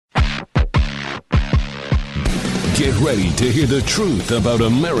Get ready to hear the truth about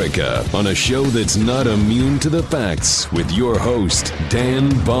America on a show that's not immune to the facts with your host, Dan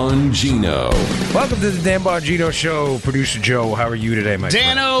Bongino. Welcome to the Dan Bongino Show. Producer Joe, how are you today, my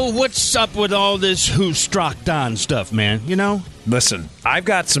friend? Dano, what's up with all this who struck Don stuff, man? You know? Listen, I've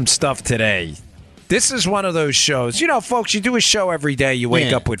got some stuff today. This is one of those shows. You know, folks, you do a show every day. You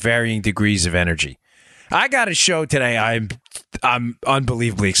wake up with varying degrees of energy. I got a show today I'm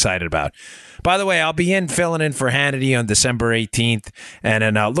unbelievably excited about. By the way, I'll be filling in for Hannity on December 18th. And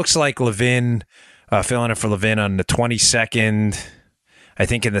then looks like Levin, filling in for Levin on the 22nd. I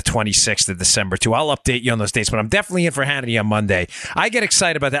think in the 26th of December, too. I'll update you on those dates, but I'm definitely in for Hannity on Monday. I get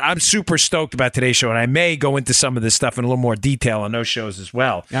excited about that. I'm super stoked about today's show, and I may go into some of this stuff in a little more detail on those shows as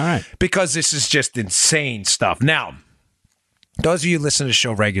well. All right. Because this is just insane stuff. Now, those of you who listen to the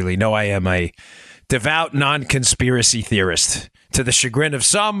show regularly know I am a devout non-conspiracy theorist, to the chagrin of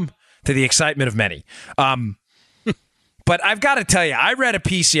some, to the excitement of many. But I've got to tell you, I read a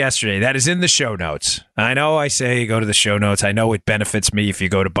piece yesterday that is in the show notes. I know I say go to the show notes. I know it benefits me if you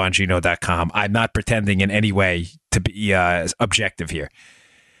go to Bongino.com. I'm not pretending in any way to be objective here.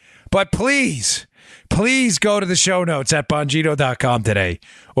 But please go to the show notes at Bongino.com today,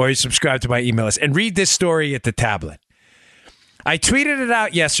 or you subscribe to my email list and read this story at the tablet. I tweeted it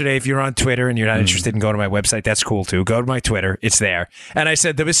out yesterday. If you're on Twitter and you're not interested in going to my website, that's cool too. Go to my Twitter. It's there. And I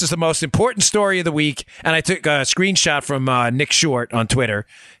said, this is the most important story of the week. And I took a screenshot from Nick Short on Twitter,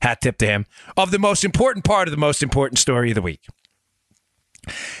 hat tip to him, of the most important part of the most important story of the week.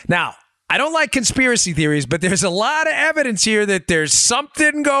 Now, I don't like conspiracy theories, but there's a lot of evidence here that there's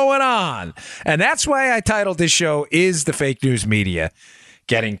something going on. And that's why I titled this show, Is the Fake News Media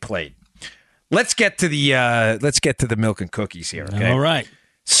Getting Played? Let's get to the milk and cookies here. Okay? All right.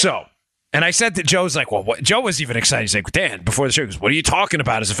 So, and I said to Joe's like, well, what? Joe was even excited. He's like, Dan, before the show, he goes, what are you talking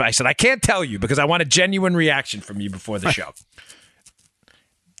about? As if I said, I can't tell you because I want a genuine reaction from you before the show.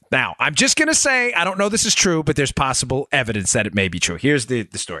 Now, I'm just going to say, I don't know this is true, but there's possible evidence that it may be true. Here's the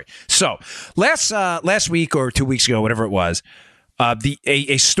story. So, last week or 2 weeks ago, whatever it was,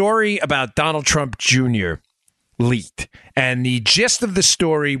 a story about Donald Trump Jr. leaked. And the gist of the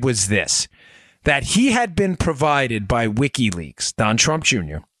story was this, that he had been provided by WikiLeaks, Don Trump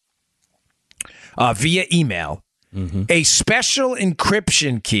Jr., via email, a special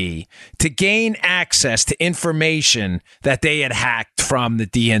encryption key to gain access to information that they had hacked from the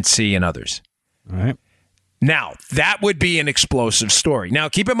DNC and others. All right. Now, that would be an explosive story. Now,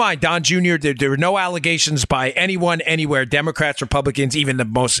 keep in mind, Don Jr., there were no allegations by anyone, anywhere, Democrats, Republicans, even the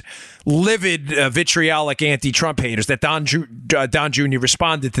most livid, vitriolic anti-Trump haters, that Don Jr.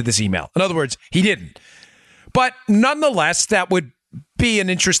 responded to this email. In other words, he didn't. But nonetheless, that would be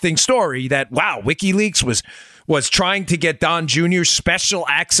an interesting story that, wow, WikiLeaks was trying to get Don Jr. special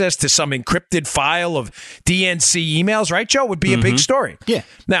access to some encrypted file of DNC emails, right, Joe? Would be a big story. Yeah.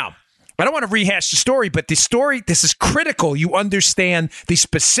 Now, I don't want to rehash the story, but this is critical. You understand the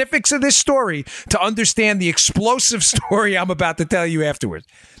specifics of this story to understand the explosive story I'm about to tell you afterwards,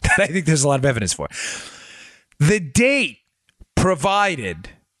 that I think there's a lot of evidence for. The date provided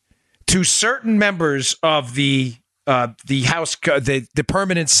to certain members of the House, the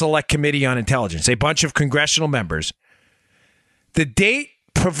Permanent Select Committee on Intelligence, a bunch of congressional members, the date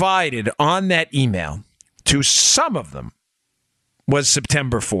provided on that email to some of them was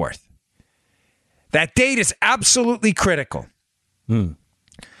September 4th. That date is absolutely critical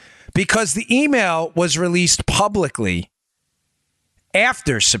because the email was released publicly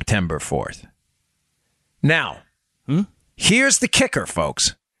after September 4th. Now, here's the kicker,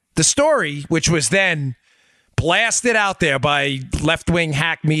 folks. The story, which was then blasted out there by left-wing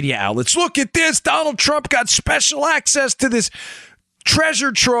hack media outlets. Look at this. Donald Trump got special access to this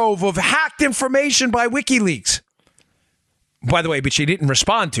treasure trove of hacked information by WikiLeaks. By the way, which he didn't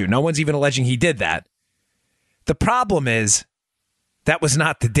respond to. No one's even alleging he did that. The problem is that was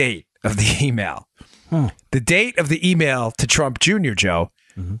not the date of the email. The date of the email to Trump Jr., Joe,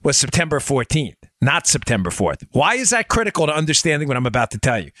 was September 14th, not September 4th. Why is that critical to understanding what I'm about to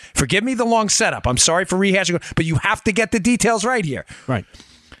tell you? Forgive me the long setup. I'm sorry for rehashing, but you have to get the details right here. Right.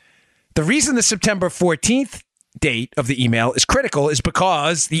 The reason the September 14th date of the email is critical is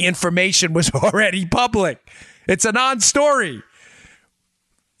because the information was already public. It's a non-story.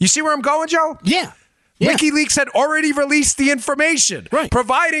 You see where I'm going, Joe? Yeah. WikiLeaks had already released the information, right,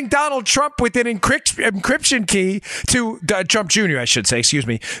 providing Donald Trump with an encryption key to Trump Jr., I should say, excuse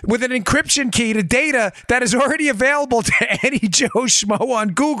me, with an encryption key to data that is already available to any Joe Schmo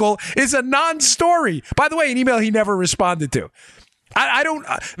on Google is a non-story. By the way, an email he never responded to. I don't,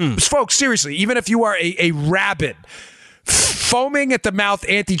 folks, seriously, even if you are a rabid, foaming at the mouth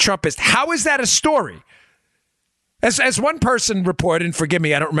anti-Trumpist, how is that a story? As one person reported, and forgive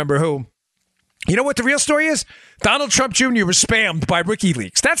me, I don't remember who. You know what the real story is? Donald Trump Jr. was spammed by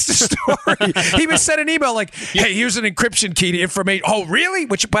WikiLeaks. That's the story. He was sent an email like, hey, here's an encryption key to information. Oh, really?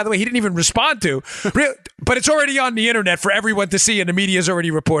 Which, by the way, he didn't even respond to. But it's already on the internet for everyone to see, and the media's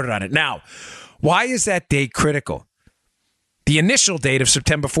already reported on it. Now, why is that date critical? The initial date of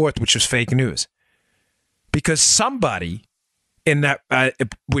September 4th, which was fake news. Because somebody in that,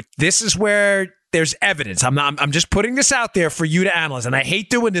 this is where there's evidence. I'm just putting this out there for you to analyze. And I hate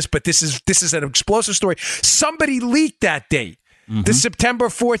doing this, but this is an explosive story. Somebody leaked that date, the September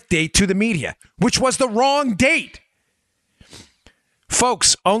 4th date, to the media, which was the wrong date.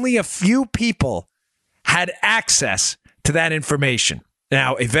 Folks, only a few people had access to that information.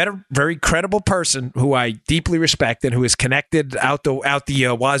 Now, a very credible person who I deeply respect and who is connected out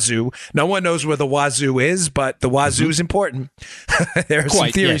the wazoo. No one knows where the wazoo is, but the wazoo is important. There are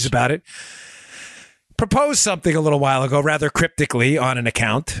some theories about it. Proposed something a little while ago, rather cryptically, on an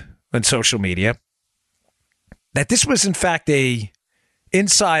account on social media, that this was in fact a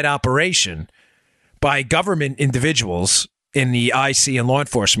inside operation by government individuals in the IC and law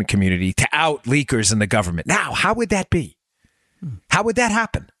enforcement community to out leakers in the government. Now, how would that be? How would that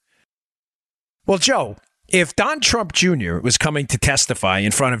happen? Well, Joe, if Don Trump Jr. was coming to testify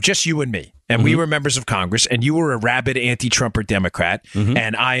in front of just you and me, and we were members of Congress, and you were a rabid anti-Trumper Democrat,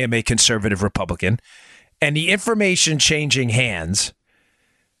 and I am a conservative Republican, and the information changing hands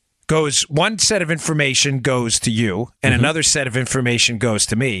goes, one set of information goes to you, and another set of information goes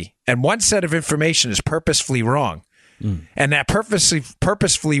to me, and one set of information is purposefully wrong. And that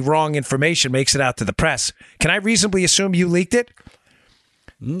purposefully wrong information makes it out to the press. Can I reasonably assume you leaked it?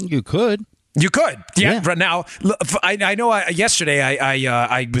 You could. You could. Yeah. Now, I know yesterday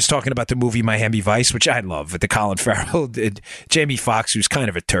I was talking about the movie Miami Vice, which I love, with the Colin Farrell, Jamie Foxx, who's kind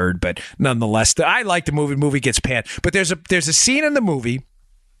of a turd, but nonetheless, I like the movie. The movie gets panned. But there's a scene in the movie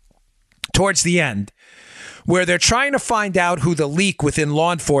towards the end where they're trying to find out who the leak within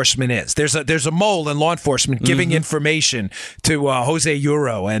law enforcement is. There's a mole in law enforcement giving information to Jose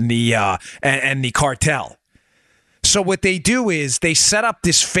Euro and the cartel. So what they do is they set up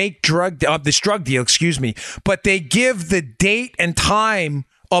this fake drug deal, but they give the date and time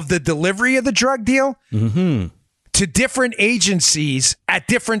of the delivery of the drug deal to different agencies at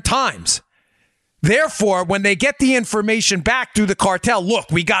different times. Therefore, when they get the information back through the cartel, look,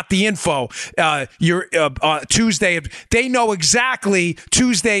 we got the info. Tuesday, they know exactly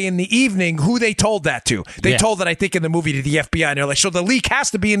Tuesday in the evening who they told that to. They told that, I think, in the movie to the FBI. And they're like, so the leak has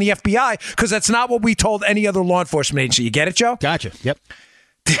to be in the FBI because that's not what we told any other law enforcement agency. You get it, Joe? Gotcha. Yep.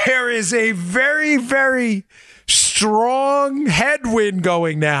 There is a very, very strong headwind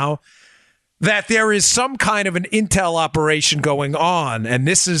going now that there is some kind of an intel operation going on, and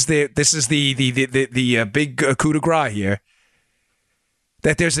this is the big coup de grace here.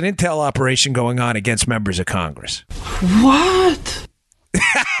 That there's an intel operation going on against members of Congress. What?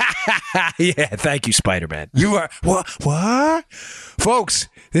 Yeah, thank you, Spider-Man. You are what? Folks,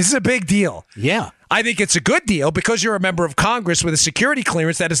 this is a big deal. Yeah. I think it's a good deal because you're a member of Congress with a security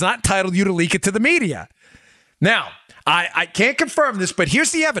clearance that is not entitled you to leak it to the media. Now, I can't confirm this, but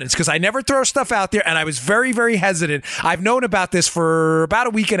here's the evidence, because I never throw stuff out there, and I was very, very hesitant. I've known about this for about a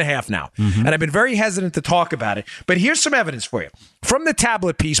week and a half now, and I've been very hesitant to talk about it. But here's some evidence for you. From the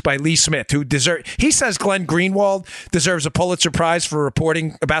tablet piece by Lee Smith, he says Glenn Greenwald deserves a Pulitzer Prize for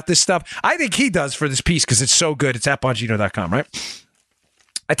reporting about this stuff. I think he does for this piece because it's so good. It's at Bongino.com, right?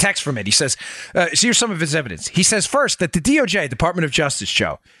 A text from it. He says, here's some of his evidence. He says, first, that the DOJ, Department of Justice,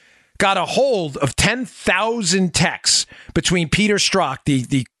 Joe, got a hold of 10,000 texts between Peter Strzok,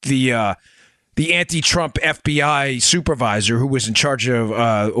 the anti-Trump FBI supervisor who was in charge of,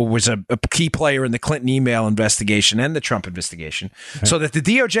 was a key player in the Clinton email investigation and the Trump investigation, so that the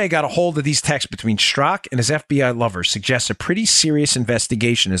DOJ got a hold of these texts between Strzok and his FBI lover suggests a pretty serious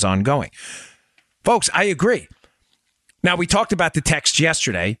investigation is ongoing. Folks, I agree. Now, we talked about the text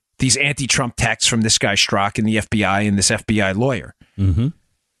yesterday, these anti-Trump texts from this guy Strzok and the FBI and this FBI lawyer.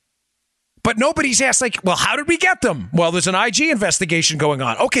 But nobody's asked, well, how did we get them? Well, there's an IG investigation going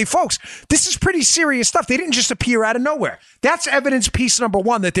on. Okay, folks, this is pretty serious stuff. They didn't just appear out of nowhere. That's evidence piece number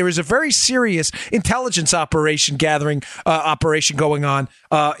one, that there is a very serious intelligence operation going on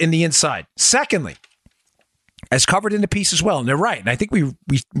in the inside. Secondly, as covered in the piece as well, and they're right, and I think we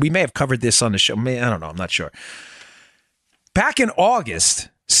may have covered this on the show. I don't know. I'm not sure. Back in August,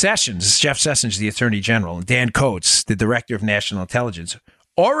 Jeff Sessions, the Attorney General, and Dan Coates, the Director of National Intelligence,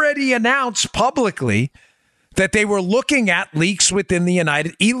 already announced publicly that they were looking at leaks within the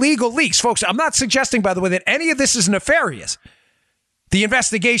illegal leaks. Folks, I'm not suggesting, by the way, that any of this is nefarious. The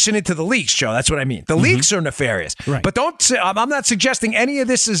investigation into the leaks, Joe. That's what I mean. The leaks are nefarious. Right. But I'm not suggesting any of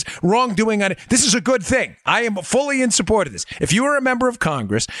this is wrongdoing. This is a good thing. I am fully in support of this. If you are a member of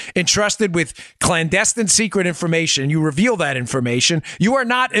Congress entrusted with clandestine secret information, you reveal that information, you are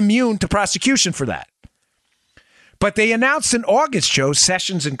not immune to prosecution for that. But they announced in August, Joe,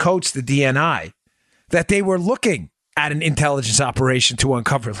 Sessions and Coates, the DNI, that they were looking at an intelligence operation to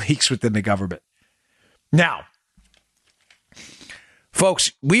uncover leaks within the government. Now,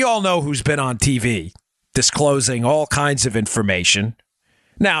 folks, we all know who's been on TV disclosing all kinds of information.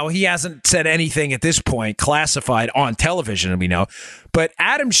 Now, he hasn't said anything at this point classified on television, we know. But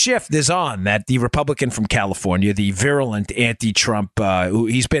Adam Schiff is on, that the Republican from California, the virulent anti-Trump,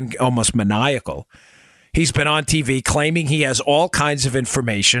 he's been almost maniacal. He's been on TV claiming he has all kinds of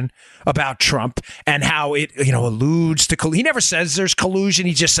information about Trump and how it, alludes to collusion. He never says there's collusion.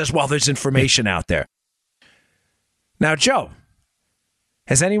 He just says, well, there's information out there. Now, Joe,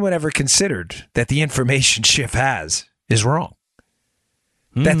 has anyone ever considered that the information Schiff has is wrong?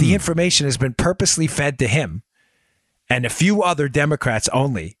 That the information has been purposely fed to him and a few other Democrats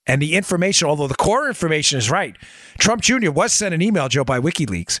only. And the information, although the core information is right, Trump Jr. was sent an email, Joe, by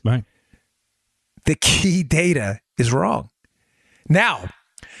WikiLeaks. Right. The key data is wrong. Now,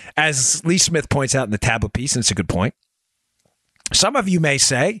 as Lee Smith points out in the tablet piece, and it's a good point, some of you may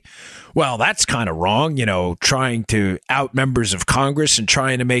say, well, that's kind of wrong, trying to out members of Congress and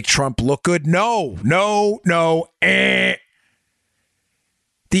trying to make Trump look good. No.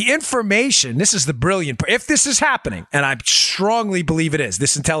 The information, this is the brilliant part. If this is happening, and I strongly believe it is,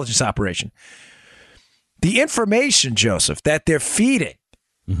 this intelligence operation, the information, Joseph, that they're feeding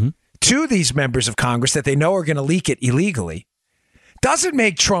to these members of Congress that they know are going to leak it illegally doesn't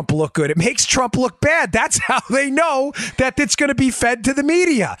make Trump look good. It makes Trump look bad. That's how they know that it's going to be fed to the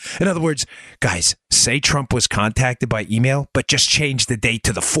media. In other words, guys, say Trump was contacted by email, but just change the date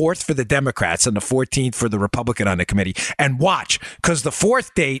to the 4th for the Democrats and the 14th for the Republican on the committee. And watch, because the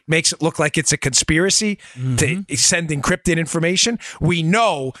 4th date makes it look like it's a conspiracy to send encrypted information. We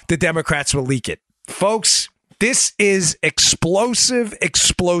know the Democrats will leak it. Folks, this is explosive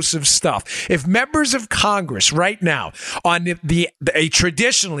stuff. If members of Congress right now on a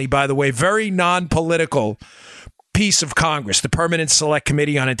traditionally, by the way, very non-political piece of Congress, the Permanent Select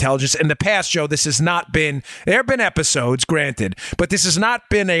Committee on Intelligence, in the past, Joe, this has not been, there have been episodes, granted, but this has not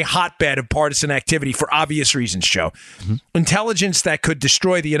been a hotbed of partisan activity for obvious reasons, Joe. Intelligence that could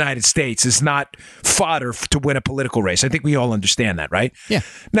destroy the United States is not fodder to win a political race. I think we all understand that, right? Yeah.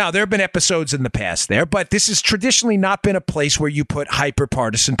 Now, there have been episodes in the past there, but this has traditionally not been a place where you put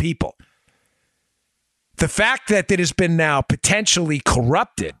hyper-partisan people. The fact that it has been now potentially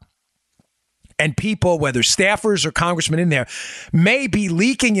corrupted and people, whether staffers or congressmen in there, may be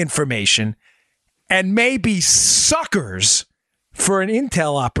leaking information and may be suckers for an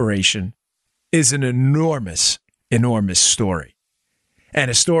intel operation is an enormous story,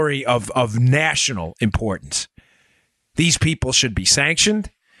 and a story of national importance. These people should be sanctioned,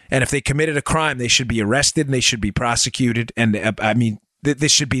 and if they committed a crime, they should be arrested and they should be prosecuted. And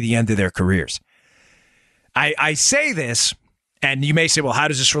this should be the end of their careers. I say this, and you may say, well, how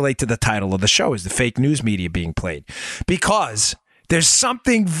does this relate to the title of the show? Is the fake news media being played? Because there's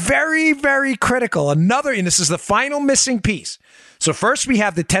something very, very critical. And this is the final missing piece. So first we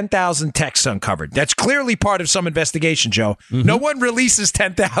have the 10,000 texts uncovered. That's clearly part of some investigation, Joe. No one releases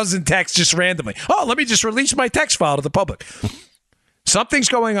 10,000 texts just randomly. Oh, let me just release my text file to the public. Something's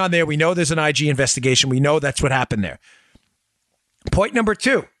going on there. We know there's an IG investigation. We know that's what happened there. Point number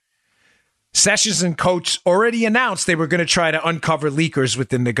 2. Sessions and Coates already announced they were going to try to uncover leakers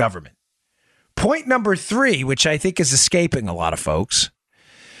within the government. Point number 3, which I think is escaping a lot of folks,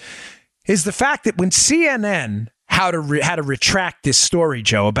 is the fact that when CNN had to retract this story,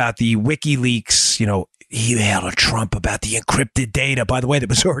 Joe, about the WikiLeaks, email to Trump about the encrypted data, by the way, that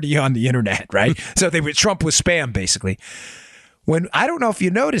was already on the internet, right? So Trump was spam, basically. I don't know if you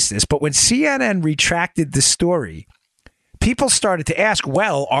noticed this, but when CNN retracted the story, people started to ask,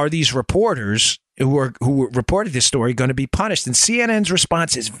 well, are these reporters who reported this story going to be punished? And CNN's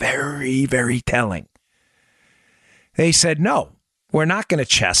response is very, very telling. They said, no, we're not going to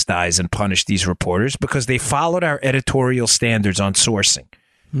chastise and punish these reporters because they followed our editorial standards on sourcing.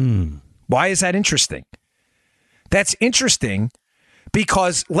 Why is that interesting? That's interesting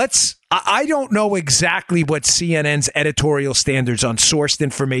because I don't know exactly what CNN's editorial standards on sourced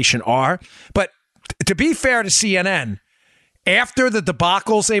information are, but to be fair to CNN, after the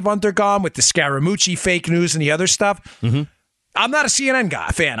debacles they've undergone with the Scaramucci fake news and the other stuff, I'm not a CNN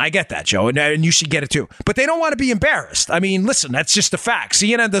fan. I get that, Joe, and you should get it too. But they don't want to be embarrassed. I mean, listen, that's just a fact.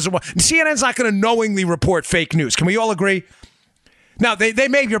 CNN's not going to knowingly report fake news. Can we all agree? Now, they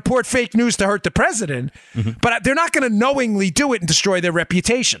may report fake news to hurt the president, but they're not going to knowingly do it and destroy their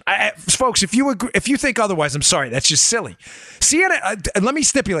reputation. Folks, if you think otherwise, I'm sorry. That's just silly. CNN, let me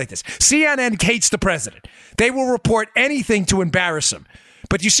stipulate this. CNN hates the president. They will report anything to embarrass him.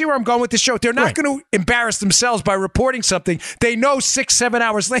 But you see where I'm going with this show? They're not going to embarrass themselves by reporting something they know 6-7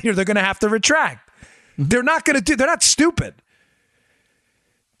 hours later they're going to have to retract. They're not going to do. They're not stupid.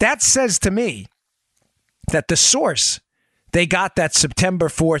 That says to me that the source they got that September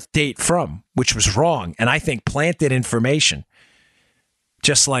 4th date from, which was wrong, and I think planted information,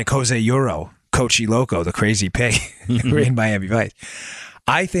 just like Jose Euro, Coachy Loco, the crazy pig in Miami Vice.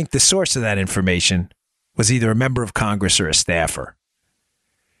 I think the source of that information was either a member of Congress or a staffer,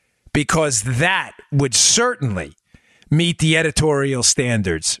 because that would certainly meet the editorial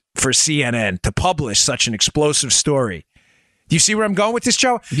standards for CNN to publish such an explosive story. Do you see where I'm going with this,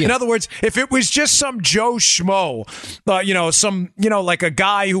 Joe? Yeah. In other words, if it was just some Joe Schmo, like a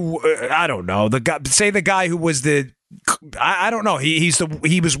guy who, I don't know, the guy who was I don't know,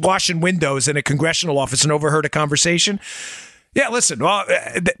 he was washing windows in a congressional office and overheard a conversation. Yeah, listen, well,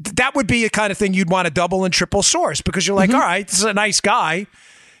 that would be a kind of thing you'd want to double and triple source, because you're like, all right, this is a nice guy.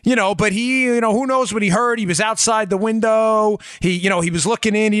 But he, who knows what he heard? He was outside the window. He was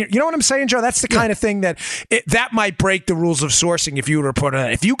looking in. You know what I'm saying, Joe? That's the kind of thing that might break the rules of sourcing if you were to report on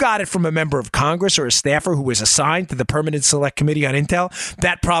it. If you got it from a member of Congress or a staffer who was assigned to the Permanent Select Committee on Intel,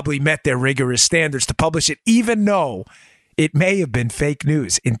 that probably met their rigorous standards to publish it, even though it may have been fake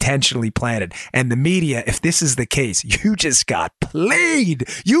news intentionally planted. And the media, if this is the case, you just got played.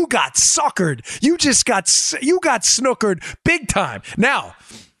 You got suckered. You got snookered big time. Now,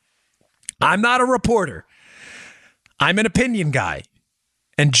 I'm not a reporter. I'm an opinion guy.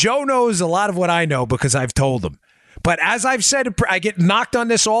 And Joe knows a lot of what I know because I've told him. But as I've said, I get knocked on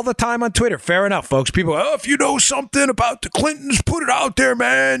this all the time on Twitter. Fair enough, folks. People, if you know something about the Clintons, put it out there,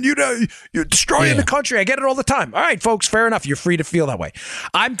 man. You're destroying the country. I get it all the time. All right, folks, fair enough. You're free to feel that way.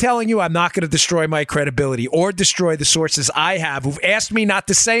 I'm telling you, I'm not going to destroy my credibility or destroy the sources I have who've asked me not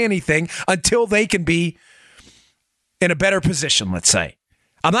to say anything until they can be in a better position, let's say.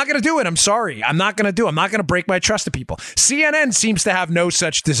 I'm not going to do it. I'm sorry. I'm not going to break my trust to people. CNN seems to have no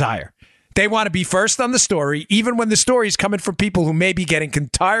such desire. They want to be first on the story, even when the story is coming from people who may be getting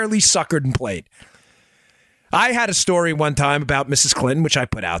entirely suckered and played. I had a story one time about Mrs. Clinton, which I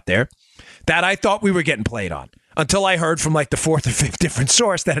put out there, that I thought we were getting played on until I heard from like the fourth or fifth different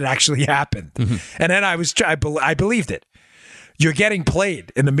source that it actually happened. And then I believed it. You're getting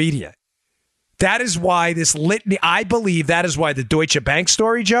played in the media. That is why this litany, I believe that is why the Deutsche Bank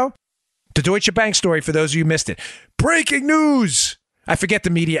story, Joe, the Deutsche Bank story, for those of you who missed it, breaking news. I forget the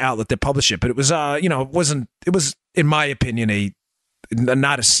media outlet that published it, but it was, it was, in my opinion,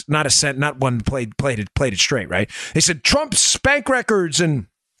 not one played it straight, right? They said Trump's bank records and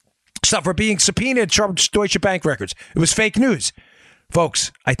stuff were being subpoenaed, Trump's Deutsche Bank records. It was fake news.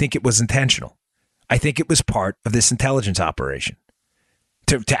 Folks, I think it was intentional. I think it was part of this intelligence operation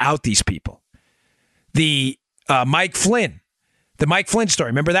to out these people. The Mike Flynn story.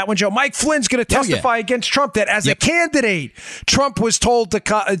 Remember that one, Joe? Mike Flynn's going to testify against Trump that as a candidate, Flynn was told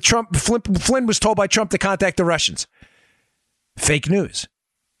by Trump to contact the Russians. Fake news.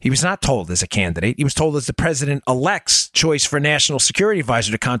 He was not told as a candidate. He was told as the president-elect's choice for national security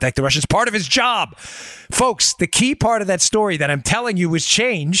advisor to contact the Russians. Part of his job. Folks, the key part of that story that I'm telling you was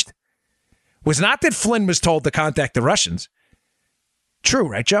changed was not that Flynn was told to contact the Russians. True,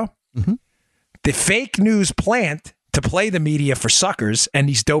 right, Joe? Mm-hmm. The fake news plant to play the media for suckers and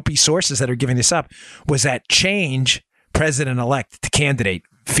these dopey sources that are giving this up was that change president-elect to candidate,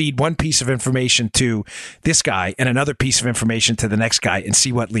 feed one piece of information to this guy and another piece of information to the next guy and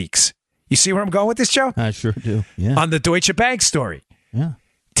see what leaks. You see where I'm going with this, Joe? I sure do. Yeah. On the Deutsche Bank story. Yeah.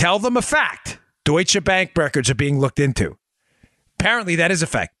 Tell them a fact. Deutsche Bank records are being looked into. Apparently that is a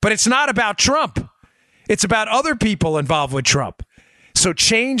fact. But it's not about Trump. It's about other people involved with Trump. So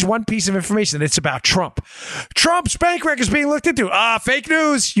change one piece of information and it's about Trump. Trump's bank records being looked into. Fake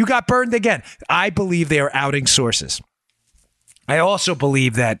news. You got burned again. I believe they are outing sources. I also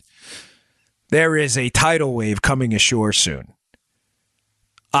believe that there is a tidal wave coming ashore soon.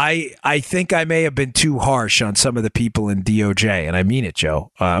 I think I may have been too harsh on some of the people in DOJ, and I mean it,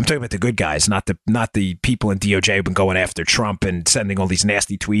 Joe. I'm talking about the good guys, not the people in DOJ who've been going after Trump and sending all these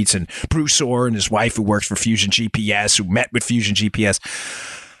nasty tweets, and Bruce Orr and his wife who works for Fusion GPS, who met with Fusion GPS.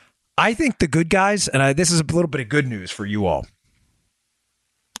 I think the good guys, and this is a little bit of good news for you all.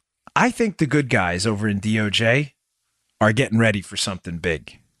 I think the good guys over in DOJ are getting ready for something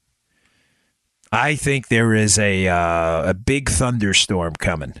big. I think there is a big thunderstorm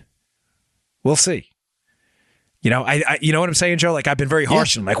coming. We'll see. You know, you know what I'm saying, Joe? Like, I've been very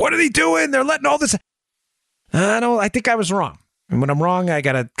harsh. I'm like, what are they doing? They're letting all this. I think I was wrong. And when I'm wrong, I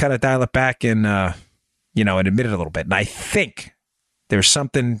got to kind of dial it back and, and admit it a little bit. And I think there's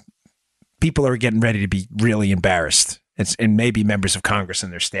something, people are getting ready to be really embarrassed. And maybe members of Congress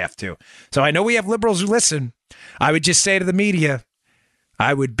and their staff too. So I know we have liberals who listen. I would just say to the media,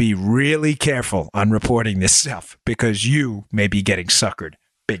 I would be really careful on reporting this stuff because you may be getting suckered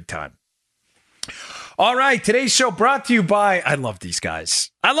big time. All right, today's show brought to you by, I love these guys.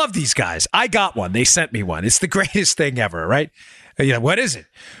 I got one. They sent me one. It's the greatest thing ever, right? What is it?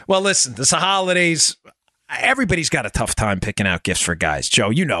 Well, listen, this is the holidays. Everybody's got a tough time picking out gifts for guys. Joe,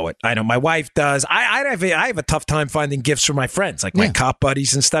 you know it. I know my wife does. I have a tough time finding gifts for my friends, like my cop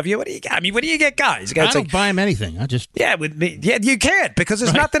buddies and stuff. What do you get? I mean, what do you get, guys? I don't buy them anything. I just with me. Yeah, you can't because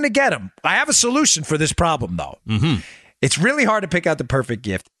there's nothing to get them. I have a solution for this problem, though. Mm-hmm. It's really hard to pick out the perfect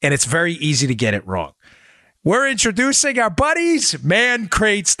gift, and it's very easy to get it wrong. We're introducing our buddies,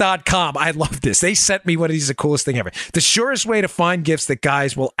 mancrates.com. I love this. They sent me one of these, the coolest thing ever. The surest way to find gifts that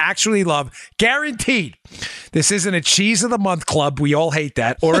guys will actually love, guaranteed. This isn't a cheese of the month club. We all hate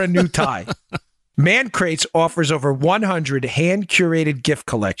that. Or a new tie. Man Crates offers over 100 hand-curated gift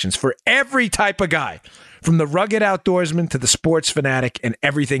collections for every type of guy, from the rugged outdoorsman to the sports fanatic and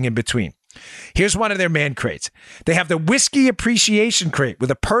everything in between. Here's one of their man crates. They have the whiskey appreciation crate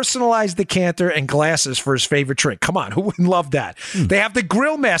with a personalized decanter and glasses for his favorite drink. Come on, who wouldn't love that? They have the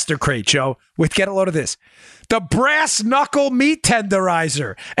Grill Master crate, Joe, with, get a load of this, the brass knuckle meat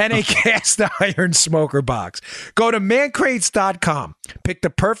tenderizer and a cast iron smoker box. Go to mancrates.com, pick the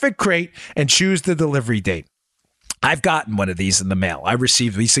perfect crate, and choose the delivery date. I've gotten one of these in the mail. I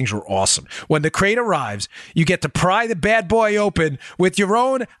received these. Things were awesome. When the crate arrives, you get to pry the bad boy open with your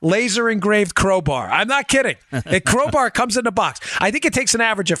own laser engraved crowbar. I'm not kidding. The crowbar comes in the box. I think it takes an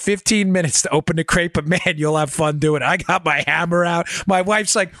average of 15 minutes to open the crate, but man, you'll have fun doing it. I got my hammer out. My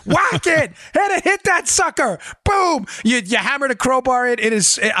wife's like, whack it. Hit that sucker. Boom. You hammer the crowbar in. It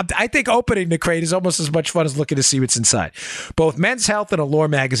is, I think opening the crate is almost as much fun as looking to see what's inside. Both Men's Health and Allure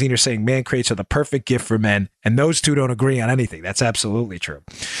magazine are saying man crates are the perfect gift for men, and those two don't agree on anything. That's absolutely true.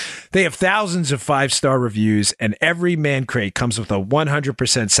 They have thousands of 5-star reviews, and every man crate comes with a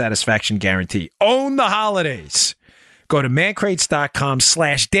 100% satisfaction guarantee. Own the holidays. Go to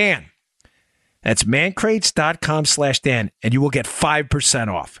mancrates.com/Dan. That's mancrates.com/Dan, and you will get 5%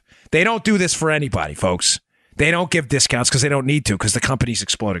 off. They don't do this for anybody, folks. They don't give discounts because they don't need to, because the company's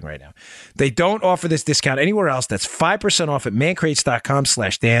exploding right now. They don't offer this discount anywhere else. That's 5% off at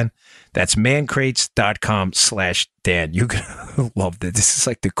mancrates.com/Dan. That's mancrates.com/Dan. You're going to love this. This is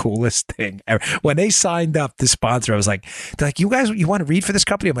like the coolest thing ever. When they signed up to sponsor, I was like, they're like, you guys, you want to read for this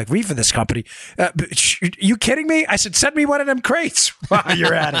company? I'm like, read for this company. You kidding me? I said, send me one of them crates while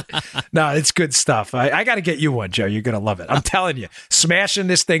you're at it. No, it's good stuff. I got to get you one, Joe. You're going to love it. I'm telling you, smashing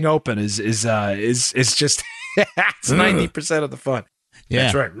this thing open is just... it's 90% of the fun.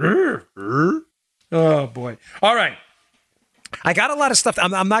 Yeah. That's right. Oh, boy. All right. I got a lot of stuff.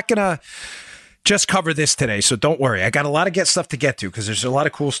 I'm not going to just cover this today, so don't worry. I got a lot of stuff to get to because there's a lot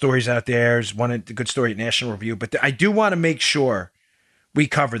of cool stories out there. There's one good story at National Review, but I do want to make sure we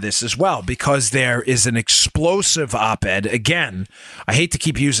cover this as well because there is an explosive op-ed. Again, I hate to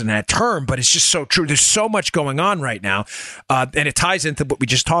keep using that term, but it's just so true. There's so much going on right now, and it ties into what we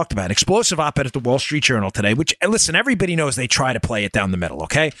just talked about. Explosive op-ed at the Wall Street Journal today, which, listen, everybody knows they try to play it down the middle,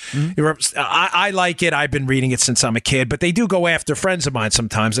 okay? Mm-hmm. I like it. I've been reading it since I'm a kid, but they do go after friends of mine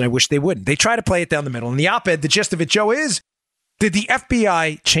sometimes, and I wish they wouldn't. They try to play it down the middle. And the op-ed, the gist of it, Joe, is, did the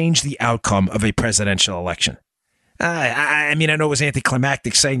FBI change the outcome of a presidential election? I mean, I know it was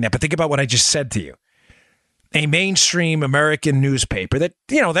anticlimactic saying that, but think about what I just said to you. A mainstream American newspaper that,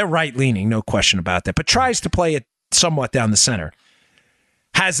 they're right-leaning, no question about that, but tries to play it somewhat down the center,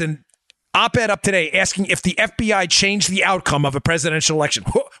 has an op-ed up today asking if the FBI changed the outcome of a presidential election.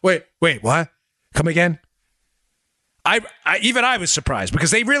 Wait, what? Come again? Even I was surprised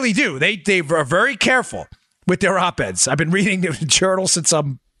because they really do. They are very careful with their op-eds. I've been reading the journal since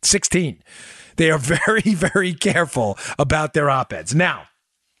I'm 16. They are very, very careful about their op-eds. Now,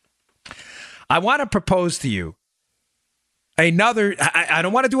 I want to propose to you another, I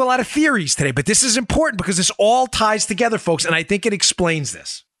don't want to do a lot of theories today, but this is important because this all ties together, folks, and I think it explains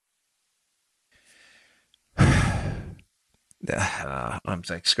this. I'm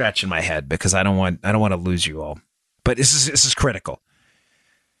like scratching my head because I don't want to lose you all. But this is critical.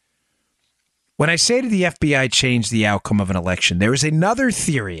 When I say to the FBI change the outcome of an election, there is another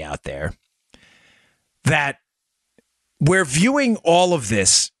theory out there that we're viewing all of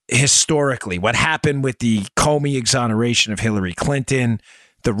this historically, what happened with the Comey exoneration of Hillary Clinton,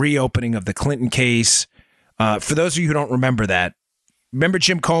 the reopening of the Clinton case, For those of you who don't remember that, remember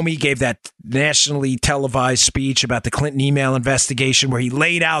Jim Comey gave that nationally televised speech about the Clinton email investigation where he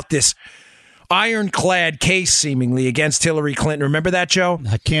laid out this ironclad case seemingly against Hillary Clinton. Remember that, Joe?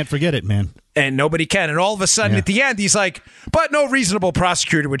 I can't forget it, man. And nobody can. And all of a sudden at the end, he's like, but no reasonable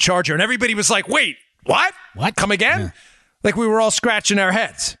prosecutor would charge her. And everybody was like, wait, what? What? Come again? Yeah. Like we were all scratching our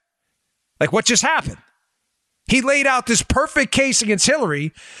heads. Like what just happened? He laid out this perfect case against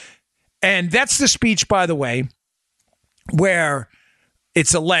Hillary. And that's the speech, by the way, where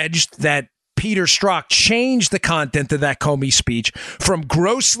it's alleged that Peter Strzok changed the content of that Comey speech from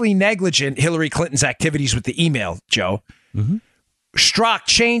grossly negligent Hillary Clinton's activities with the email, Joe. Mm-hmm. Strzok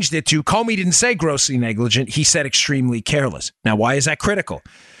changed it to Comey didn't say grossly negligent. He said extremely careless. Now, why is that critical?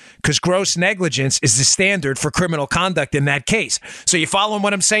 Because gross negligence is the standard for criminal conduct in that case. So you following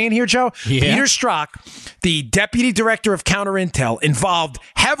what I'm saying here, Joe? Yeah. Peter Strzok, the deputy director of counterintel, involved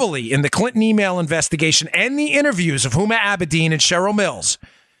heavily in the Clinton email investigation and the interviews of Huma Abedin and Cheryl Mills.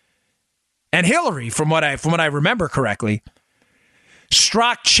 And Hillary, from what I remember correctly,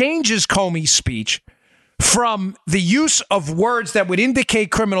 Strzok changes Comey's speech from the use of words that would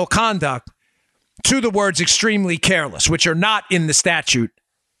indicate criminal conduct to the words extremely careless, which are not in the statute.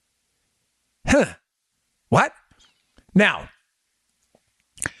 What? Now,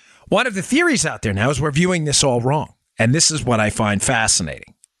 one of the theories out there now is we're viewing this all wrong. And this is what I find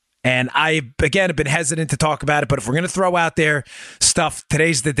fascinating. And I, again, have been hesitant to talk about it, but if we're going to throw out there stuff,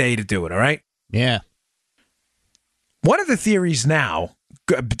 today's the day to do it, all right? Yeah. One of the theories now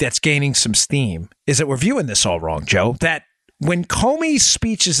that's gaining some steam is that we're viewing this all wrong, Joe, that when Comey's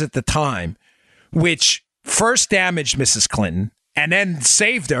speeches at the time, which first damaged Mrs. Clinton and then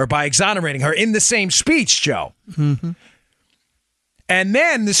saved her by exonerating her in the same speech, Joe. Mm-hmm. And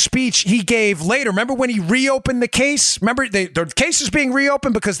then the speech he gave later, remember when he reopened the case? Remember the case is being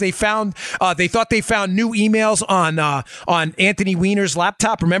reopened because they thought they found new emails on Anthony Weiner's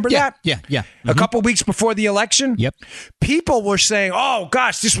laptop. Remember that? Yeah. Mm-hmm. A couple weeks before the election? Yep. People were saying, oh,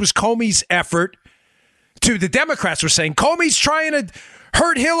 gosh, this was Comey's effort. The Democrats were saying, Comey's trying to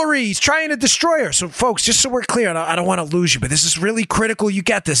hurt Hillary. He's trying to destroy her. So, folks, just so we're clear, I don't want to lose you, but this is really critical. You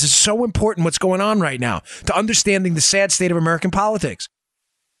get this. It's so important what's going on right now to understanding the sad state of American politics.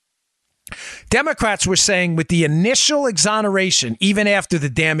 Democrats were saying with the initial exoneration, even after the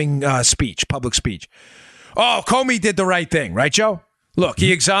damning public speech, oh, Comey did the right thing, right, Joe? Look,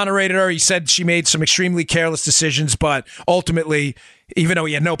 he exonerated her. He said she made some extremely careless decisions, but ultimately, even though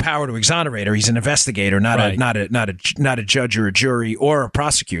he had no power to exonerate her, he's an investigator, not a judge or a jury or a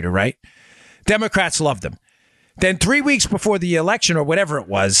prosecutor, right? Democrats loved him. Then 3 weeks before the election, or whatever it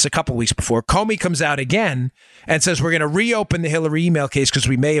was, a couple weeks before, Comey comes out again and says we're going to reopen the Hillary email case because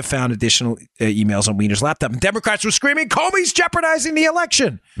we may have found additional emails on Weiner's laptop. And Democrats were screaming, Comey's jeopardizing the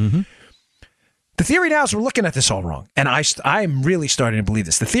election. Mm-hmm. The theory now is we're looking at this all wrong. And I'm really starting to believe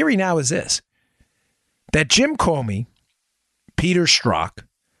this. The theory now is this, that Jim Comey, Peter Strzok,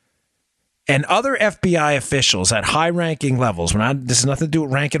 and other FBI officials at high-ranking levels, this has nothing to do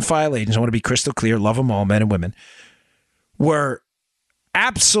with rank and file agents, I want to be crystal clear, love them all, men and women, were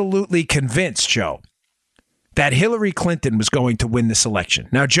absolutely convinced, Joe, that Hillary Clinton was going to win this election.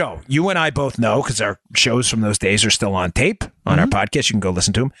 Now, Joe, you and I both know, because our shows from those days are still on tape on our podcast. You can go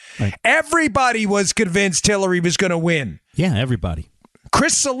listen to them. Right. Everybody was convinced Hillary was going to win. Yeah, everybody.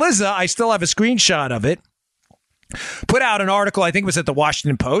 Chris Cillizza, I still have a screenshot of it, put out an article, I think it was at the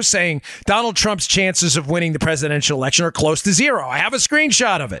Washington Post, saying Donald Trump's chances of winning the presidential election are close to zero. I have a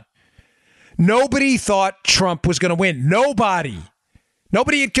screenshot of it. Nobody thought Trump was going to win.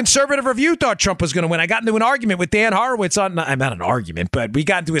 Nobody in Conservative Review thought Trump was going to win. I got into an argument with Dan Horowitz not an argument, but we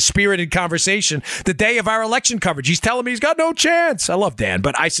got into a spirited conversation the day of our election coverage. He's telling me he's got no chance. I love Dan,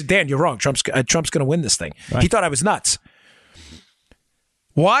 but I said, Dan, you're wrong. Trump's going to win this thing. Right. He thought I was nuts.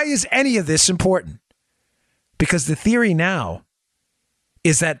 Why is any of this important? Because the theory now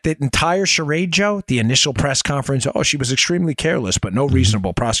is that the entire charade, Joe, the initial press conference, she was extremely careless, but no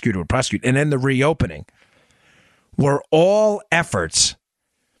reasonable prosecutor would prosecute, and then the reopening, were all efforts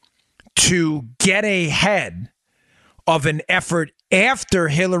to get ahead of an effort after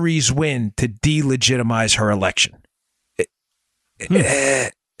Hillary's win to delegitimize her election.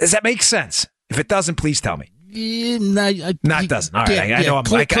 Does that make sense? If it doesn't, please tell me. Not doesn't. All right. I know.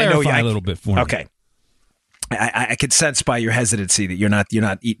 Clarify a little bit for me. Okay. I could sense by your hesitancy that you're not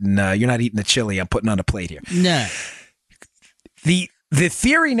eating the chili I'm putting on a plate here. No. The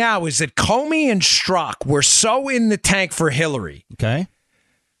theory now is that Comey and Strzok were so in the tank for Hillary, okay,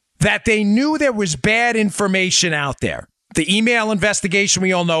 that they knew there was bad information out there. the email investigation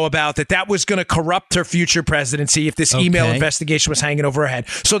we all know about, that was going to corrupt her future presidency if this email investigation was hanging over her head.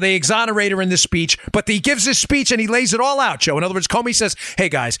 So they exonerate her in this speech, but he gives this speech and he lays it all out, Joe. In other words, Comey says, hey,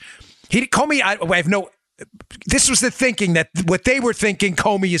 guys, I have no... This was the thinking that what they were thinking,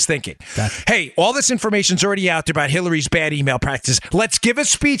 Comey is thinking. Gotcha. Hey, all this information's already out there about Hillary's bad email practices. Let's give a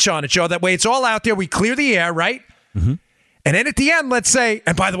speech on it, Joe. That way it's all out there. We clear the air, right? Mm-hmm. And then at the end, let's say,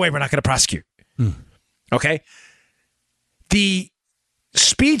 and by the way, we're not going to prosecute. Okay? The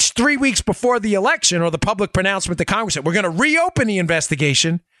speech 3 weeks before the election or the public pronouncement to Congress that we're going to reopen the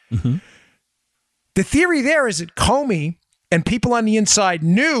investigation. Mm-hmm. The theory there is that Comey and people on the inside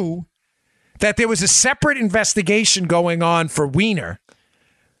knew that there was a separate investigation going on for Weiner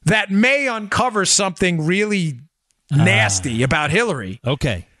that may uncover something really nasty about Hillary.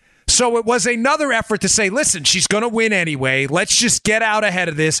 Okay. So it was another effort to say, listen, she's going to win anyway. Let's just get out ahead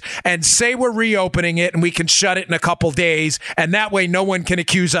of this and say we're reopening it and we can shut it in a couple days. And that way no one can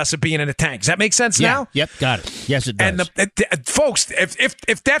accuse us of being in a tank. Does that make sense now? Yep, got it. Yes, it does. And folks,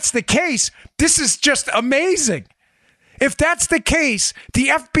 if that's the case, this is just amazing. If that's the case, the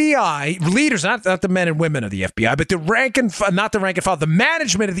FBI leaders, not the men and women of the FBI, but the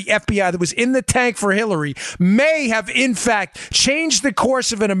management of the FBI that was in the tank for Hillary may have, in fact, changed the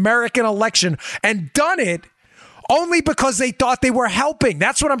course of an American election and done it only because they thought they were helping.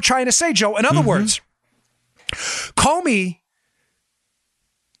 That's what I'm trying to say, Joe. In other words, Comey,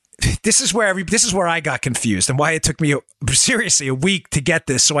 this is where I got confused and why it took me seriously a week to get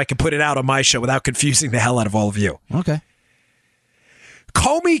this so I could put it out on my show without confusing the hell out of all of you. Okay.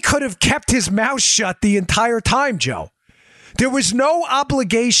 Comey could have kept his mouth shut the entire time, Joe. There was no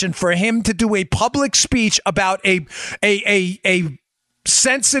obligation for him to do a public speech about a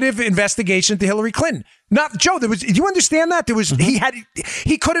sensitive investigation to Hillary Clinton. Not Joe. Do you understand that?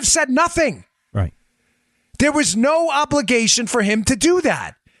 He could have said nothing. Right. There was no obligation for him to do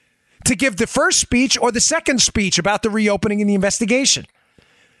that, to give the first speech or the second speech about the reopening and the investigation.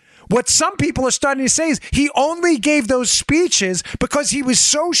 What some people are starting to say is he only gave those speeches because he was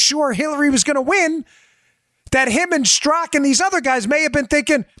so sure Hillary was going to win that him and Strzok and these other guys may have been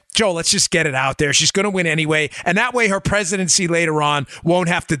thinking, Joe, let's just get it out there. She's going to win anyway. And that way her presidency later on won't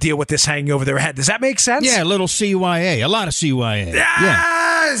have to deal with this hanging over their head. Does that make sense? Yeah, a little CYA, a lot of CYA.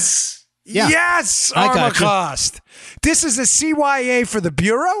 Yes! Yeah. Yes, Armacost. This is a CYA for the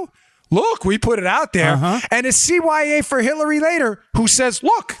Bureau? Look, we put it out there. And a CYA for Hillary later who says,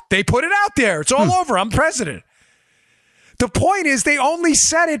 look, they put it out there. It's all over. I'm president. The point is they only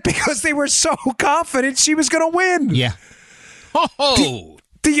said it because they were so confident she was going to win. Yeah.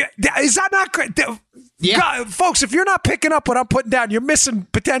 Is that not great? Yeah. God, folks, if you're not picking up what I'm putting down, you're missing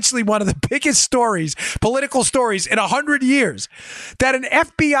potentially one of the biggest stories, political stories in 100 years. That an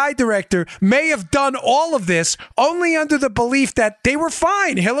FBI director may have done all of this only under the belief that they were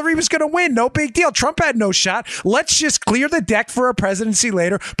fine. Hillary was going to win. No big deal. Trump had no shot. Let's just clear the deck for a presidency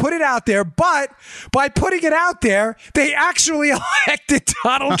later. Put it out there. But by putting it out there, they actually elected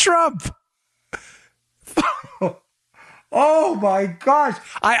Donald Trump. Oh my gosh.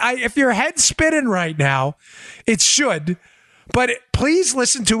 If your head's spinning right now, it should. But please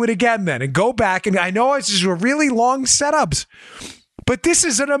listen to it again then and go back. And I know it's just really long setups, but this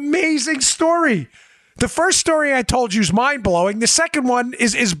is an amazing story. The first story I told you is mind-blowing. The second one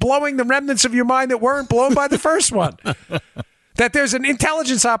is blowing the remnants of your mind that weren't blown by the first one. That there's an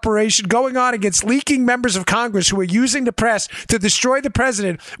intelligence operation going on against leaking members of Congress who are using the press to destroy the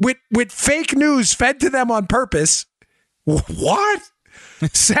president with fake news fed to them on purpose. What?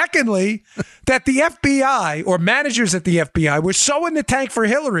 Secondly, that the FBI or managers at the FBI were so in the tank for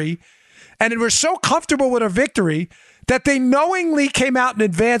Hillary and were so comfortable with her victory that they knowingly came out in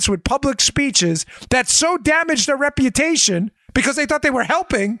advance with public speeches that so damaged their reputation because they thought they were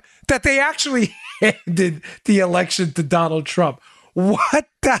helping that they actually handed the election to Donald Trump. What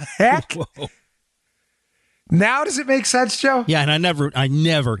the heck? Whoa. Now does it make sense, Joe? Yeah, and I never,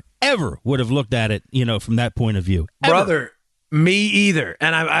 ever would have looked at it, from that point of view. Ever. Brother, me either.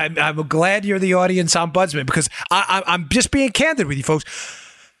 And I'm glad you're the audience ombudsman because I'm just being candid with you folks.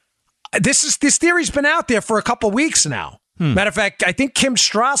 This theory's been out there for a couple weeks now. Matter of fact, I think Kim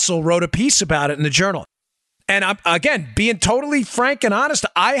Strassel wrote a piece about it in the Journal. And I'm, again, being totally frank and honest,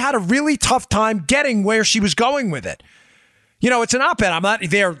 I had a really tough time getting where she was going with it. It's an op-ed. I'm not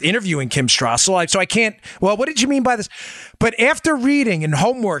there interviewing Kim Strassel, so I can't. Well, what did you mean by this? But after reading and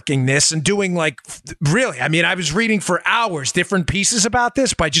homeworking this and doing I was reading for hours different pieces about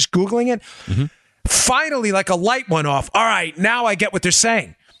this by just Googling it. Mm-hmm. Finally, like a light went off. All right, now I get what they're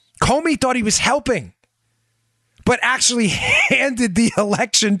saying. Comey thought he was helping, but actually handed the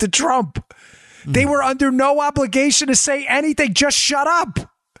election to Trump. They were under no obligation to say anything. Just shut up.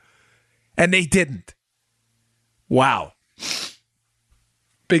 And they didn't. Wow.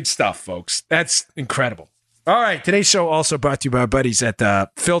 Big stuff, folks. That's incredible. All right. Today's show also brought to you by our buddies at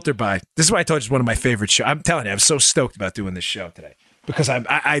Filter By. This is why I told you it's one of my favorite shows. I'm telling you, I'm so stoked about doing this show today because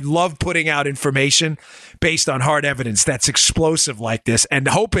I love putting out information based on hard evidence that's explosive like this and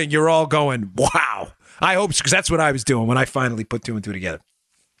hoping you're all going, wow. I hope so, because that's what I was doing when I finally put two and two together.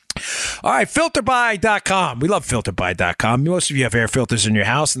 All right, filterby.com. We love filterby.com. Most of you have air filters in your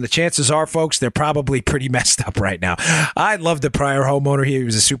house, and the chances are, folks, they're probably pretty messed up right now. I love the prior homeowner here. He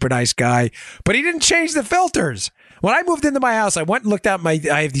was a super nice guy, but he didn't change the filters. When I moved into my house, I went and looked out I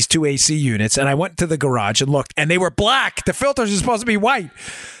have these two AC units, and I went to the garage and looked, and they were black. The filters are supposed to be white.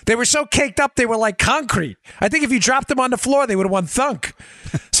 They were so caked up, they were like concrete. I think if you dropped them on the floor, they would have won thunk.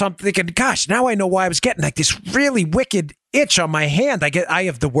 So I'm thinking, gosh, now I know why I was getting like this really wicked itch on my hand. I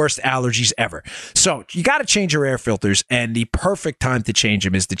have the worst allergies ever. So you got to change your air filters, and the perfect time to change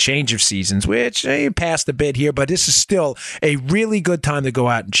them is the change of seasons, which you passed a bit here, but this is still a really good time to go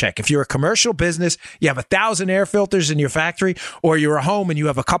out and check. If you're a commercial business, you have 1,000 air filters in your factory, or you're a home and you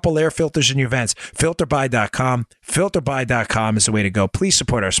have a couple air filters in your vents, filterby.com. Filterby.com is the way to go. Please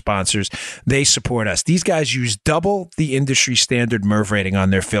support our sponsors. They support us. These guys use double the industry standard MERV rating on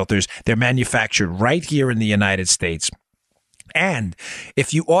their filters. They're manufactured right here in the United States. And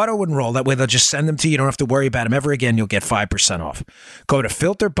if you auto-enroll, that way they'll just send them to you. You don't have to worry about them ever again. You'll get 5% off. Go to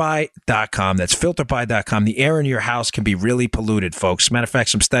filterby.com. That's filterby.com. The air in your house can be really polluted, folks. Matter of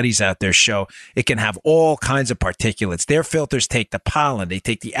fact, some studies out there show it can have all kinds of particulates. Their filters take the pollen. They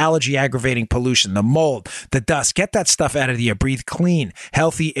take the allergy-aggravating pollution, the mold, the dust. Get that stuff out of the air. Breathe clean,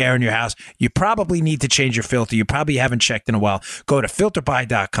 healthy air in your house. You probably need to change your filter. You probably haven't checked in a while. Go to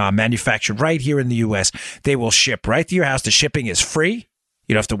filterby.com. Manufactured right here in the U.S. They will ship right to your house. The shipping is free.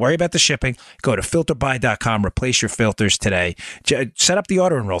 You don't have to worry about the shipping. Go to filterby.com. Replace your filters today. Set up the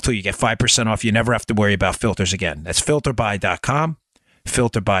auto enroll too. You get 5% off. You never have to worry about filters again. That's filterby.com.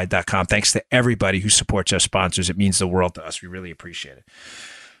 Filterby.com. Thanks to everybody who supports our sponsors. It means the world to us. We really appreciate it.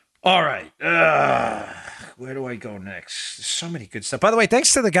 All right. Where do I go next? There's so many good stuff. By the way,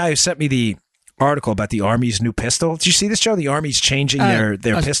 thanks to the guy who sent me the article about the Army's new pistol. Did you see this, Joe? The Army's changing their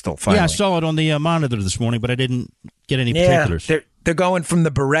pistol finally. Yeah, I saw it on the monitor this morning, but I didn't get any particulars. They're going from the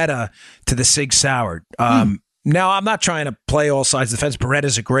Beretta to the Sig Sauer. Now, I'm not trying to play all sides of the fence.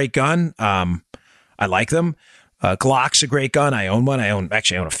 Beretta's a great gun. I like them. Glock's a great gun. I own one. I own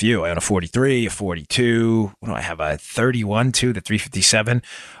a few. I own a 43, a 42. What do I have? A 31 too, the 357.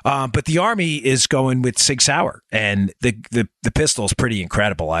 But the Army is going with Sig Sauer, and the pistol is pretty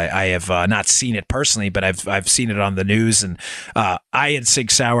incredible. I have not seen it personally, but I've seen it on the news. And I had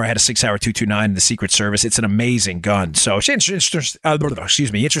Sig Sauer. I had a Sig Sauer 229 in the Secret Service. It's an amazing gun. So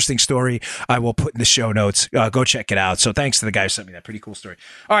interesting story. I will put in the show notes. Go check it out. So thanks to the guy who sent me that pretty cool story.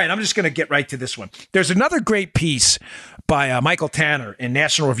 All right, I'm just going to get right to this one. There's another great piece by Michael Tanner in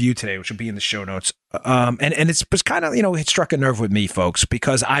National Review today, which will be in the show notes. And it was kind of, it struck a nerve with me, folks,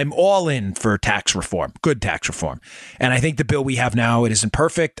 because I'm all in for tax reform, good tax reform. And I think the bill we have now, it isn't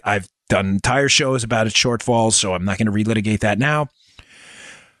perfect. I've done entire shows about its shortfalls, so I'm not going to relitigate that now.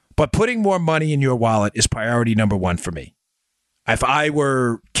 But putting more money in your wallet is priority number one for me. If I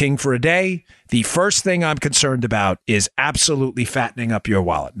were king for a day, the first thing I'm concerned about is absolutely fattening up your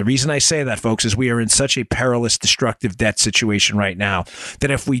wallet. The reason I say that, folks, is we are in such a perilous, destructive debt situation right now that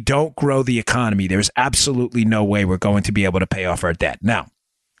if we don't grow the economy, there's absolutely no way we're going to be able to pay off our debt. Now,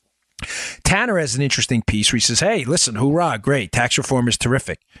 Tanner has an interesting piece where he says, hey, listen, hoorah, great, tax reform is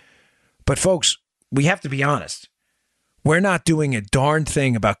terrific. But, folks, we have to be honest. We're not doing a darn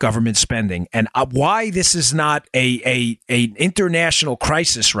thing about government spending, and why this is not a international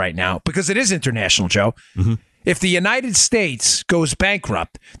crisis right now, because it is international, Joe. Mm-hmm. If the United States goes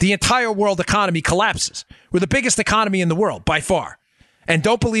bankrupt, the entire world economy collapses. We're the biggest economy in the world by far. And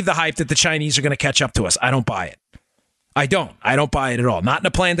don't believe the hype that the Chinese are going to catch up to us. I don't buy it. I don't buy it at all. Not in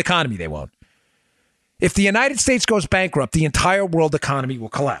a planned economy, they won't. If the United States goes bankrupt, the entire world economy will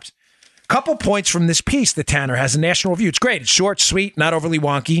collapse. Couple points from this piece that Tanner has in National Review. It's great. It's short, sweet, not overly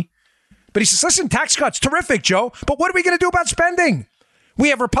wonky. But he says, listen, tax cuts, terrific, Joe. But what are we going to do about spending? We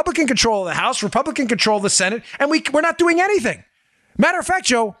have Republican control of the House, Republican control of the Senate, and we're not doing anything. Matter of fact,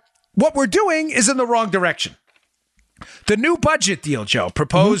 Joe, what we're doing is in the wrong direction. The new budget deal, Joe,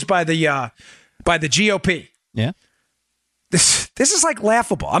 proposed by the GOP. Yeah. This is like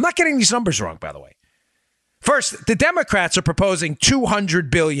laughable. I'm not getting these numbers wrong, by the way. First, the Democrats are proposing $200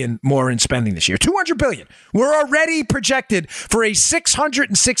 billion more in spending this year. $200 billion. We're already projected for a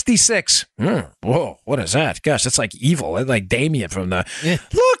 $666. Whoa, what is that? Gosh, that's like evil. That's like Damien from the... Yeah.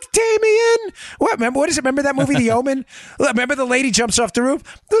 Look, Damien. What is it? Remember that movie, The Omen? Remember the lady jumps off the roof?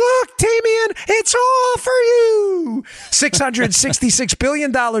 Look, Damien, it's all for you. $666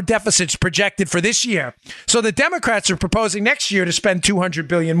 billion deficits projected for this year. So the Democrats are proposing next year to spend $200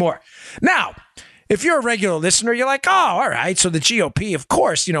 billion more. Now, if you're a regular listener, you're like, oh, all right. So the GOP, of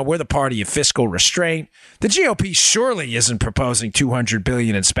course, we're the party of fiscal restraint. The GOP surely isn't proposing $200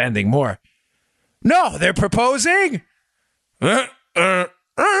 billion in spending more. No, they're proposing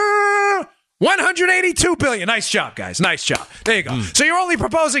 $182 billion. Nice job, guys. Nice job. There you go. So you're only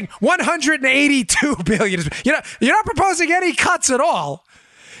proposing $182 billion. You're not proposing any cuts at all.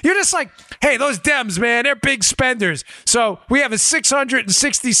 You're just like, hey, those Dems, man, they're big spenders. So we have a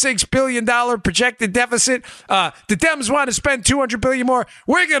 $666 billion projected deficit. The Dems want to spend $200 billion more.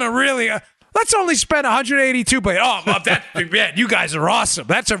 We're going to really... let's only spend $182 billion. Oh, man, you guys are awesome.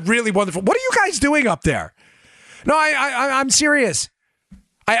 That's a really wonderful... What are you guys doing up there? No, I'm serious.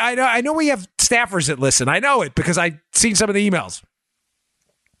 I know we have staffers that listen. I know it because I've seen some of the emails.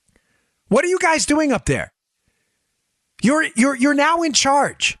 What are you guys doing up there? You're now in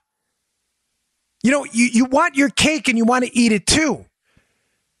charge. You want your cake and you want to eat it too.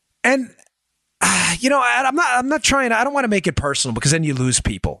 And I'm not trying. I don't want to make it personal because then you lose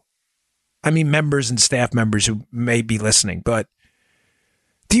people. I mean, members and staff members who may be listening. But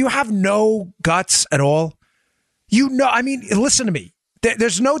do you have no guts at all? Listen to me.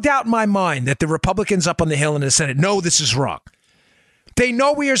 There's no doubt in my mind that the Republicans up on the Hill in the Senate know this is wrong. They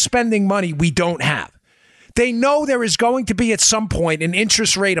know we are spending money we don't have. They know there is going to be at some point an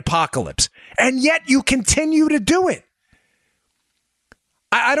interest rate apocalypse, and yet you continue to do it.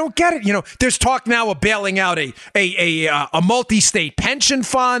 I don't get it. There's talk now of bailing out a multi-state pension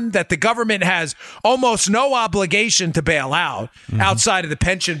fund that the government has almost no obligation to bail out outside of the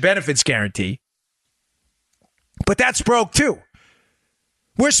pension benefits guarantee. But that's broke too.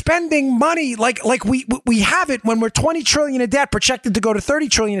 We're spending money like we have it when we're $20 trillion in debt, projected to go to $30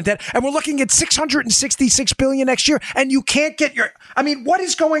 trillion in debt, and we're looking at $666 billion next year, and you can't get what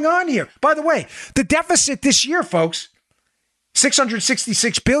is going on here? By the way, the deficit this year, folks,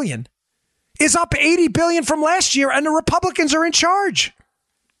 $666 billion, is up $80 billion from last year, and the Republicans are in charge.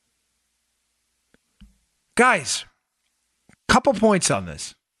 Guys, couple points on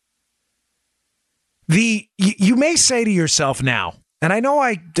this. You may say to yourself now, and I know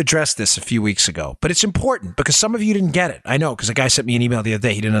I addressed this a few weeks ago, but it's important because some of you didn't get it. I know, because a guy sent me an email the other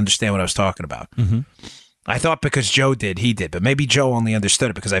day. He didn't understand what I was talking about. Mm-hmm. I thought because Joe did, he did. But maybe Joe only understood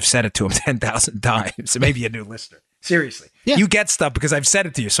it because I've said it to him 10,000 times. So maybe a new listener. Seriously. Yeah. You get stuff because I've said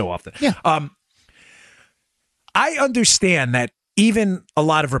it to you so often. Yeah. I understand that even a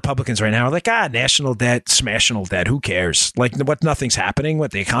lot of Republicans right now are like, national debt, smashional debt. Who cares? Like, nothing's happening.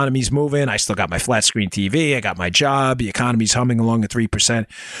 The economy's moving. I still got my flat screen TV. I got my job. The economy's humming along at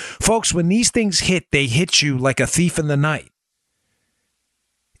 3%. Folks, when these things hit, they hit you like a thief in the night.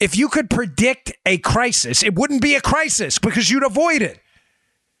 If you could predict a crisis, it wouldn't be a crisis because you'd avoid it.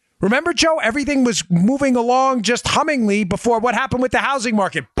 Remember, Joe, everything was moving along just hummingly before what happened with the housing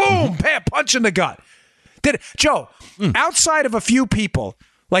market. Boom, bam, punch in the gut. Joe, outside of a few people,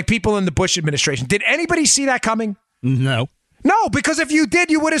 like people in the Bush administration, did anybody see that coming? No. No, because if you did,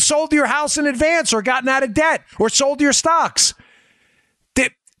 you would have sold your house in advance or gotten out of debt or sold your stocks.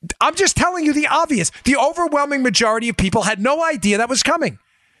 I'm just telling you the obvious. The overwhelming majority of people had no idea that was coming.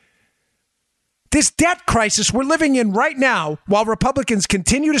 This debt crisis we're living in right now, while Republicans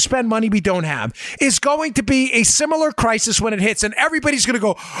continue to spend money we don't have, is going to be a similar crisis when it hits, and everybody's going to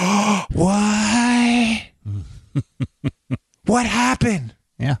go, oh, what? What happened?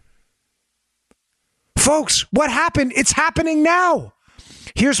 Yeah. Folks, what happened? It's happening now.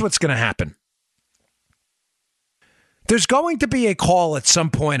 Here's what's going to happen. There's going to be a call at some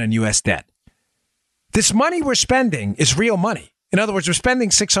point on U.S. debt. This money we're spending is real money. In other words, we're spending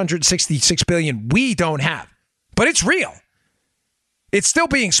 $666 billion we don't have, but it's real. It's still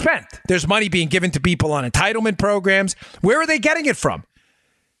being spent. There's money being given to people on entitlement programs. Where are they getting it from?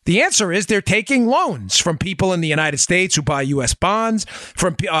 The answer is they're taking loans from people in the United States who buy U.S. bonds,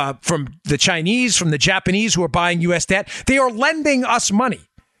 from the Chinese, from the Japanese who are buying U.S. debt. They are lending us money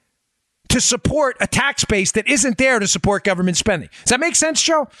to support a tax base that isn't there to support government spending. Does that make sense,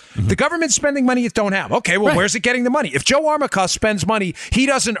 Joe? Mm-hmm. The government's spending money it don't have. Okay, well, right. Where's it getting the money? If Joe Armacost spends money he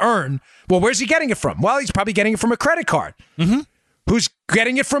doesn't earn, well, where's he getting it from? Well, he's probably getting it from a credit card. Mm-hmm. Who's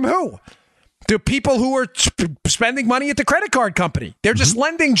getting it from who? The people who are spending money at the credit card company. They're just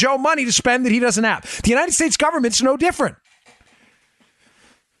lending Joe money to spend that he doesn't have. The United States government's no different.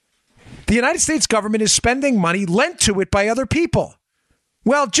 The United States government is spending money lent to it by other people.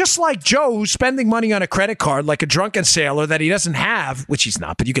 Well, just like Joe, who's spending money on a credit card like a drunken sailor that he doesn't have, which he's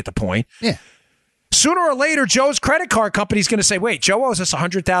not, but you get the point. Yeah. Sooner or later, Joe's credit card company is going to say, wait, Joe owes us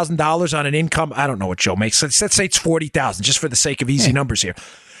 $100,000 on an income. I don't know what Joe makes. Let's say it's $40,000, just for the sake of easy numbers here.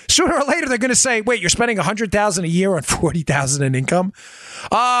 Sooner or later, they're going to say, wait, you're spending $100,000 a year on $40,000 in income?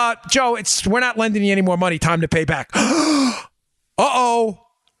 Joe, we're not lending you any more money. Time to pay back. Uh-oh.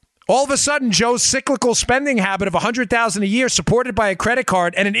 All of a sudden, Joe's cyclical spending habit of $100,000 a year supported by a credit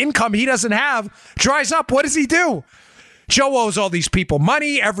card and an income he doesn't have dries up. What does he do? Joe owes all these people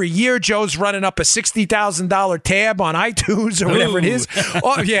money. Every year, Joe's running up a $60,000 tab on iTunes or whatever it is.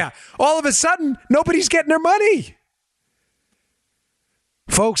 Oh, yeah. All of a sudden, nobody's getting their money.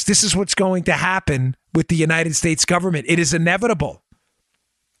 Folks, this is what's going to happen with the United States government. It is inevitable.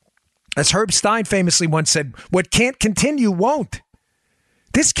 As Herb Stein famously once said, what can't continue won't.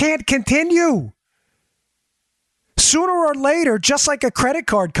 This can't continue. Sooner or later, just like a credit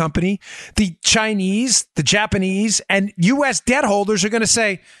card company, the Chinese, the Japanese, and U.S. debt holders are going to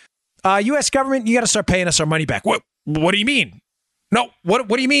say, U.S. government, you got to start paying us our money back. What do you mean? No, what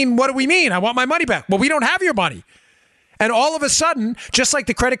do you mean? What do we mean? I want my money back. Well, we don't have your money. And all of a sudden, just like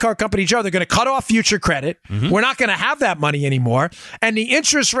the credit card company, Joe, they're going to cut off future credit. Mm-hmm. We're not going to have that money anymore. And the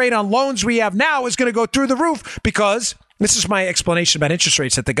interest rate on loans we have now is going to go through the roof because, this is my explanation about interest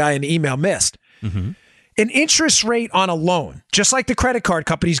rates that the guy in the email missed. Mm-hmm. An interest rate on a loan, just like the credit card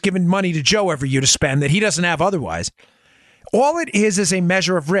company's giving money to Joe every year to spend that he doesn't have otherwise, all it is a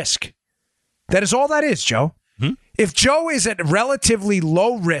measure of risk. That is all that is, Joe. Mm-hmm. If Joe is at relatively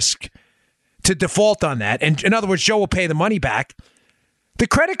low risk to default on that, and in other words, Joe will pay the money back, the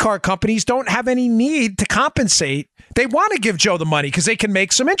credit card companies don't have any need to compensate. They want to give Joe the money because they can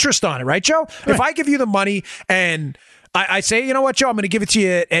make some interest on it, right, Joe? Right. If I give you the money and I say, you know what, Joe, I'm going to give it to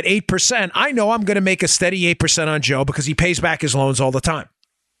you at 8%. I know I'm going to make a steady 8% on Joe because he pays back his loans all the time.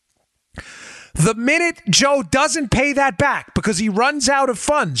 The minute Joe doesn't pay that back because he runs out of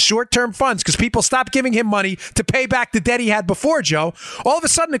funds, short-term funds, because people stop giving him money to pay back the debt he had before Joe, all of a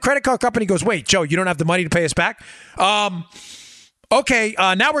sudden the credit card company goes, wait, Joe, you don't have the money to pay us back? Okay,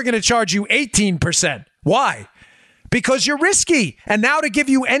 now we're going to charge you 18%. Why? Because you're risky. And now to give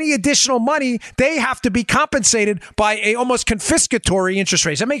you any additional money, they have to be compensated by a almost confiscatory interest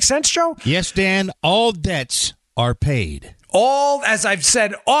rate. Does that make sense, Joe? Yes, Dan. All debts are paid. All, as I've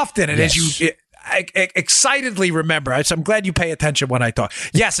said often, and yes. As you excitedly remember, so I'm glad you pay attention when I talk.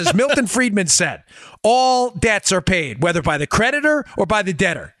 Yes, as Milton Friedman said, all debts are paid, whether by the creditor or by the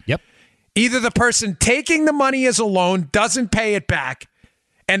debtor. Yep. Either the person taking the money as a loan doesn't pay it back,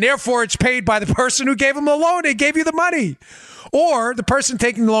 and therefore it's paid by the person who gave him the loan and gave you the money. Or the person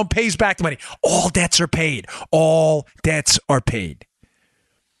taking the loan pays back the money. All debts are paid. All debts are paid.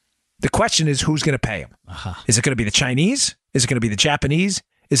 The question is, who's going to pay them? Uh-huh. Is it going to be the Chinese? Is it going to be the Japanese?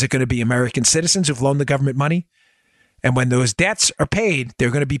 Is it going to be American citizens who've loaned the government money? And when those debts are paid,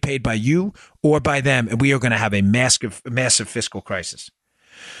 they're going to be paid by you or by them, and we are going to have a massive fiscal crisis.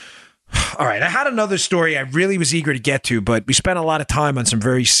 All right, I had another story I really was eager to get to, but we spent a lot of time on some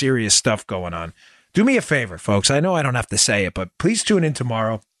very serious stuff going on. Do me a favor, folks. I know I don't have to say it, but please tune in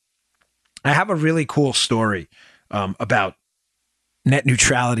tomorrow. I have a really cool story about net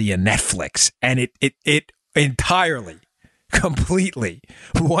neutrality and Netflix, and it entirely, completely,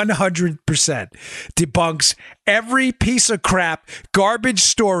 100% debunks every piece of crap, garbage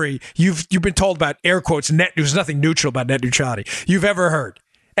story you've been told about, air quotes, there's nothing neutral about net neutrality, you've ever heard.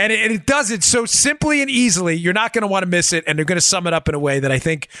 And it does it so simply and easily, you're not going to want to miss it, and they're going to sum it up in a way that I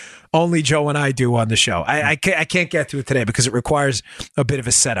think only Joe and I do on the show. I can't get to it today because it requires a bit of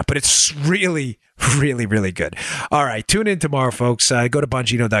a setup, but it's really, really, really good. All right, tune in tomorrow, folks. Go to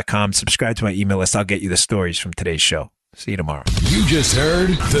Bongino.com, subscribe to my email list. I'll get you the stories from today's show. See you tomorrow. You just heard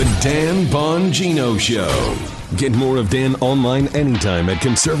The Dan Bongino Show. Get more of Dan online anytime at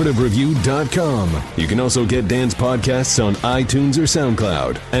conservativereview.com. You can also get Dan's podcasts on iTunes or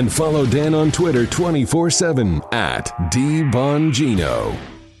SoundCloud. And follow Dan on Twitter 24/7 at DBongino.